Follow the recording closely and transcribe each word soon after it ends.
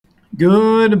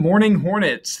Good morning,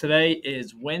 Hornets. Today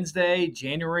is Wednesday,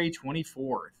 January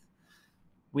 24th.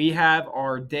 We have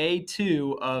our day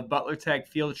 2 of Butler Tech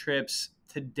field trips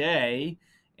today,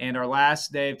 and our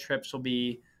last day of trips will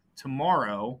be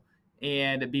tomorrow.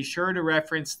 And be sure to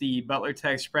reference the Butler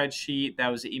Tech spreadsheet that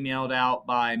was emailed out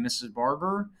by Mrs.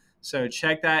 Barber. So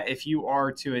check that if you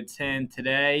are to attend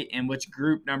today and which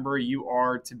group number you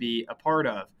are to be a part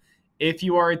of. If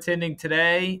you are attending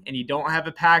today and you don't have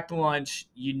a packed lunch,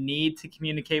 you need to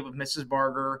communicate with Mrs.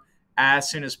 Barger as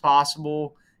soon as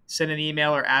possible. Send an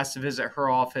email or ask to visit her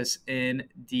office in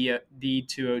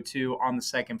D202 on the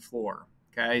second floor.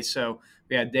 Okay, so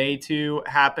we have day 2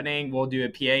 happening. We'll do a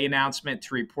PA announcement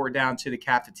to report down to the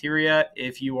cafeteria.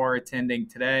 If you are attending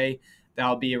today,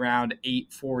 that'll be around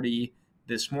 8:40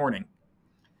 this morning.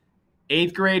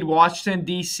 8th grade Washington,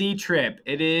 D.C. trip.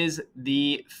 It is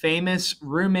the famous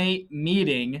roommate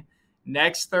meeting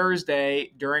next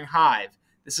Thursday during Hive.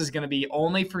 This is going to be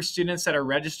only for students that are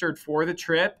registered for the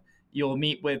trip. You'll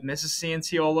meet with Mrs.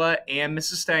 Cianciola and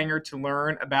Mrs. Stanger to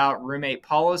learn about roommate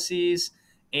policies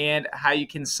and how you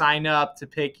can sign up to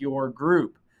pick your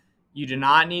group. You do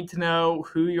not need to know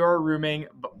who you're rooming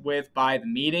with by the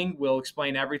meeting. We'll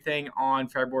explain everything on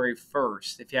February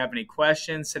 1st. If you have any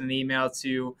questions, send an email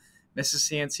to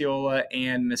Mrs. Cianciola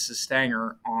and Mrs.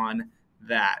 Stanger on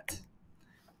that.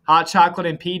 Hot chocolate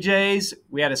and PJs.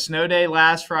 We had a snow day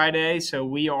last Friday, so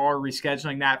we are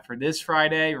rescheduling that for this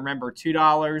Friday. Remember,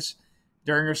 $2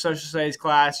 during your social studies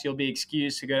class. You'll be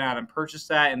excused to go down and purchase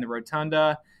that in the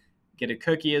rotunda, get a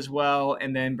cookie as well,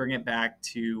 and then bring it back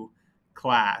to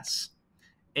class.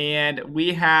 And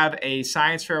we have a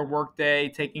science fair work day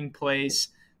taking place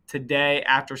today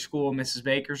after school in Mrs.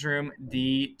 Baker's room,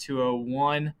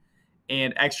 D201.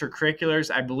 And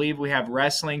extracurriculars, I believe we have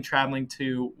wrestling traveling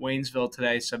to Waynesville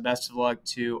today, so best of luck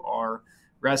to our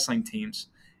wrestling teams.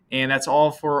 And that's all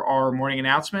for our morning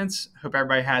announcements. Hope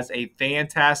everybody has a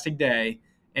fantastic day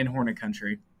in Hornet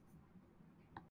Country.